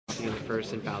missing in the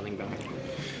first and fouling back.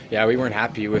 Yeah, we weren't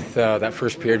happy with that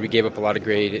first period. We gave up a lot of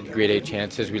grade A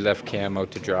chances. We left Cam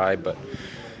out to dry, but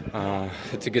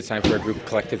it's a good sign for our group.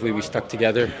 Collectively, we stuck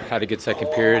together, had a good second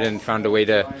period, and found a way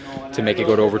to make it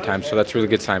go to overtime. So that's a really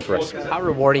good sign for us. How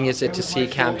rewarding is it to see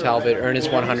Cam Talbot earn his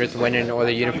 100th win in an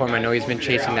Oilers uniform? I know he's been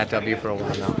chasing that W for a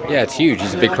while now. Yeah, it's huge.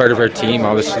 He's a big part of our team.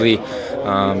 Obviously,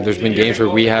 there's been games where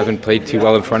we haven't played too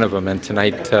well in front of him, and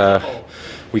tonight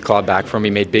we clawed back from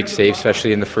him. He made big saves,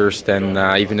 especially in the first and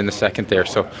even in the second there.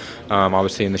 So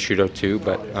obviously in the shootout too,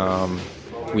 but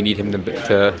we need him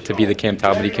to be the Cam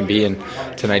Talbot he can be, and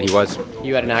tonight he was.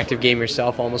 You had an active game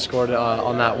yourself, almost scored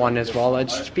on that one as well.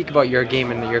 Just speak about your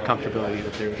game and your comfortability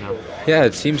with it now. Yeah,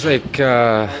 it seems like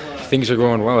things are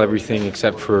going well, everything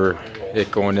except for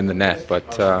it going in the net, but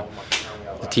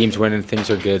the team's winning, things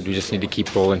are good. We just need to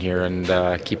keep rolling here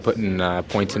and keep putting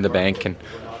points in the bank and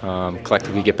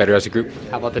collectively get better as a group.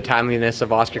 How about the timeliness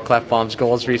of Oscar Klefbom's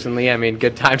goals recently? I mean,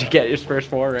 good time to get his first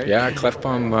four, right? Yeah,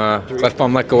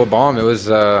 Klefbom let go a bomb. It was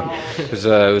a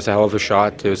hell of a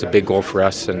shot. It was a big goal for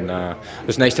us, and it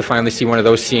was nice to finally see one of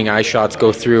those seeing eye shots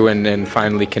go through and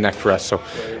finally connect for us. So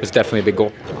it was definitely a big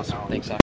goal. Awesome. Thanks, Zach.